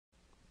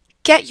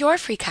Get your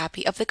free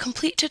copy of the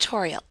complete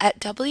tutorial at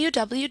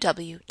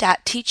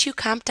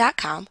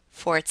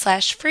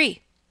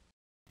www.teachucomp.com/free.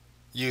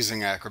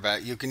 Using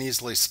Acrobat, you can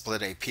easily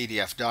split a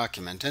PDF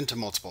document into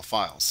multiple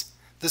files.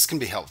 This can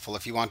be helpful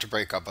if you want to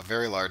break up a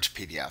very large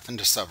PDF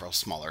into several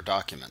smaller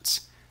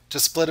documents. To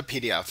split a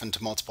PDF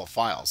into multiple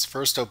files,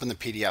 first open the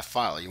PDF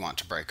file you want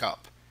to break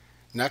up.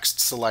 Next,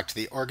 select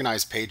the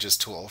Organize Pages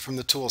tool from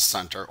the Tools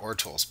Center or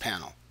Tools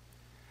panel.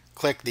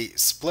 Click the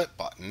Split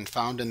button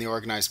found in the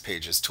Organize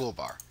Pages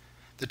toolbar.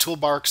 The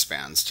toolbar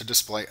expands to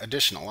display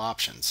additional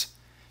options.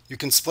 You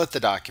can split the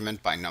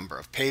document by number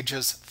of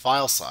pages,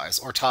 file size,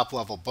 or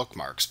top-level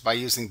bookmarks by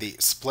using the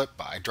Split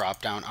By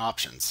drop-down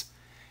options.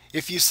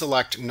 If you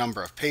select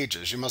Number of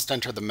Pages, you must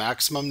enter the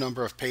maximum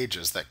number of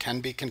pages that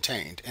can be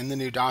contained in the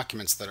new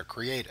documents that are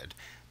created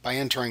by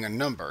entering a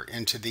number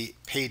into the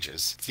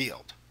Pages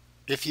field.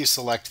 If you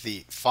select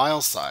the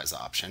File Size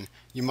option,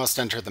 you must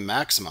enter the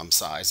maximum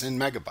size in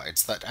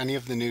megabytes that any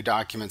of the new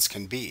documents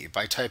can be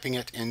by typing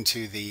it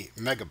into the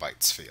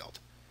Megabytes field.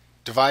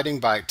 Dividing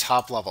by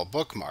top-level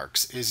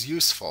bookmarks is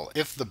useful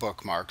if the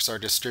bookmarks are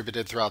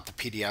distributed throughout the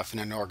PDF in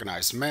an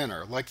organized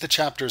manner, like the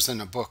chapters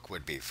in a book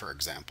would be, for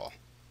example.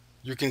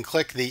 You can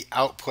click the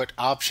Output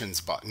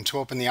Options button to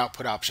open the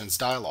Output Options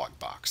dialog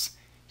box.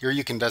 Here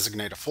you can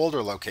designate a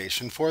folder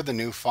location for the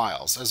new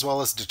files, as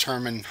well as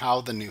determine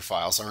how the new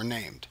files are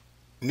named.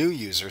 New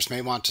users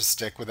may want to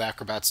stick with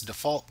Acrobat's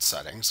default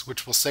settings,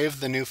 which will save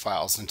the new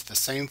files into the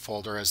same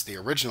folder as the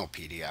original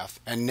PDF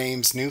and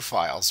names new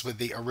files with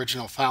the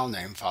original file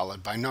name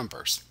followed by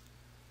numbers.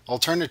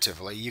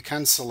 Alternatively, you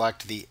can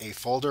select the A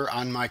Folder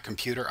on My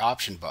Computer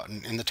option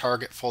button in the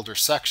Target Folder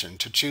section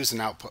to choose an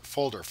output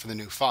folder for the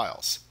new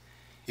files.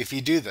 If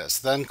you do this,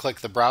 then click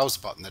the Browse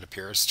button that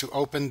appears to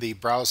open the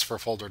Browse for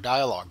Folder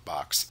dialog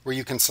box, where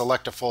you can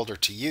select a folder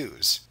to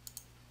use,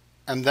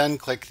 and then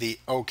click the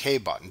OK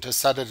button to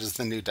set it as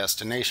the new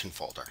destination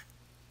folder.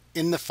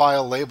 In the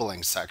File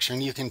Labeling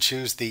section, you can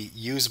choose the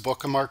Use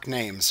Bookmark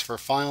Names for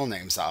File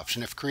Names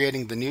option if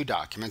creating the new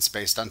documents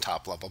based on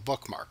top-level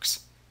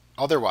bookmarks.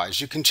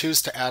 Otherwise, you can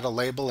choose to add a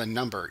label and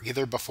number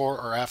either before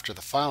or after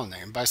the file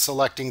name by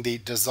selecting the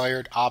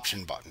desired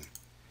option button.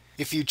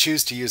 If you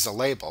choose to use a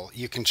label,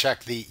 you can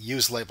check the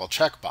Use Label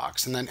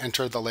checkbox and then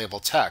enter the label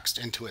text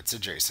into its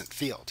adjacent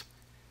field.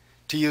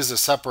 To use a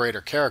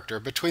separator character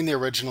between the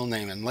original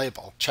name and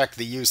label, check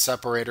the Use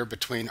Separator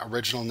Between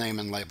Original Name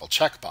and Label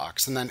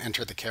checkbox and then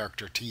enter the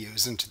character to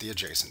use into the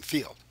adjacent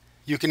field.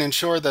 You can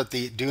ensure that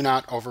the Do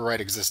Not Overwrite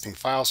Existing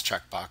Files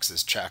checkbox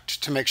is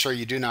checked to make sure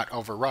you do not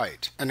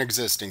overwrite an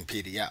existing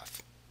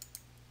PDF.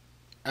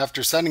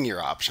 After setting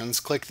your options,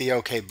 click the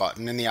OK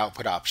button in the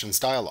Output Options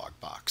dialog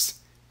box.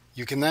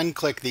 You can then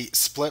click the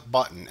Split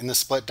button in the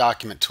Split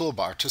Document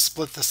toolbar to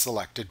split the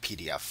selected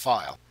PDF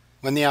file.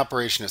 When the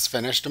operation is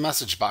finished, a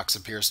message box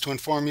appears to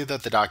inform you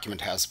that the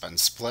document has been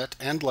split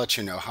and let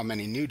you know how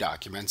many new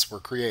documents were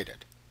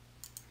created.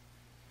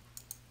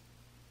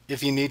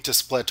 If you need to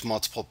split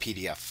multiple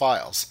PDF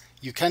files,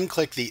 you can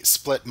click the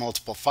Split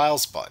Multiple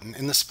Files button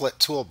in the Split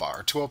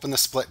toolbar to open the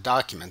Split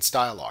Documents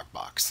dialog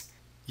box.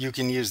 You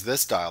can use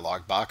this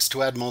dialog box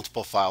to add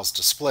multiple files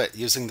to split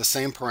using the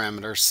same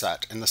parameters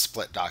set in the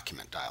Split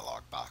Document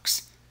dialog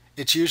box.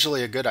 It's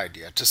usually a good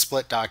idea to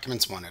split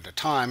documents one at a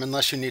time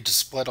unless you need to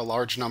split a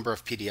large number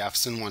of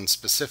PDFs in one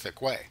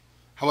specific way.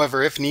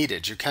 However, if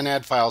needed, you can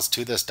add files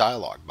to this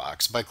dialog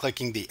box by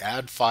clicking the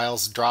Add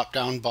Files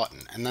drop-down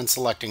button and then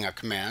selecting a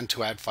command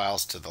to add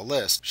files to the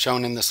list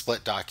shown in the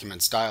Split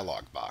Documents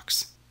dialog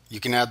box. You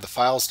can add the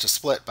files to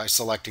split by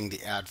selecting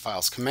the Add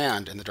Files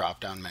command in the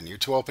drop-down menu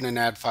to open an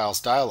Add Files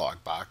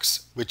dialog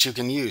box, which you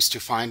can use to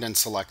find and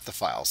select the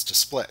files to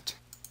split.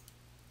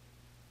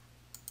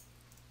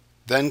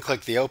 Then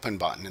click the Open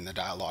button in the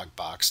dialog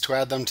box to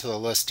add them to the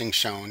listing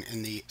shown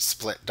in the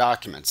Split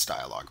Documents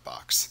dialog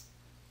box.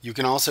 You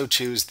can also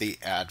choose the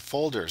Add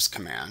Folders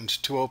command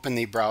to open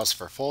the Browse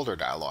for Folder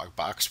dialog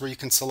box, where you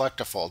can select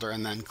a folder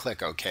and then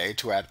click OK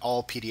to add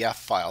all PDF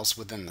files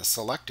within the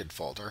selected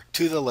folder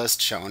to the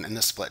list shown in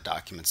the Split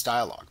Documents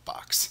dialog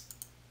box.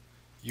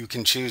 You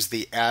can choose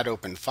the Add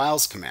Open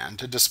Files command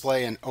to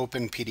display an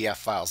Open PDF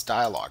Files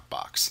dialog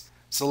box.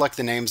 Select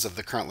the names of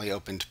the currently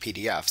opened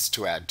PDFs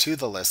to add to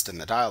the list in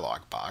the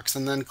dialog box,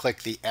 and then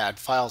click the Add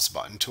Files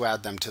button to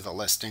add them to the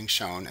listing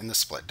shown in the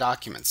Split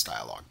Documents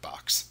dialog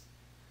box.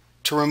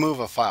 To remove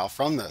a file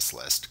from this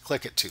list,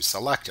 click it to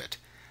select it,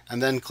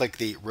 and then click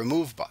the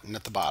Remove button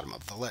at the bottom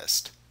of the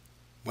list.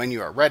 When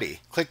you are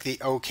ready, click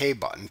the OK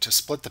button to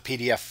split the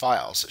PDF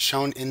files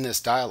shown in this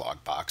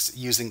dialog box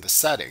using the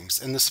settings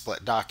in the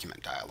Split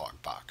Document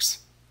dialog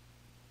box.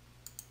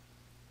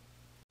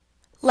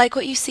 Like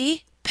what you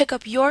see? Pick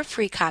up your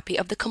free copy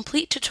of the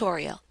complete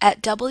tutorial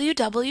at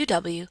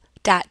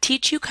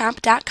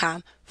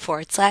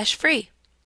www.teachucomp.com/free.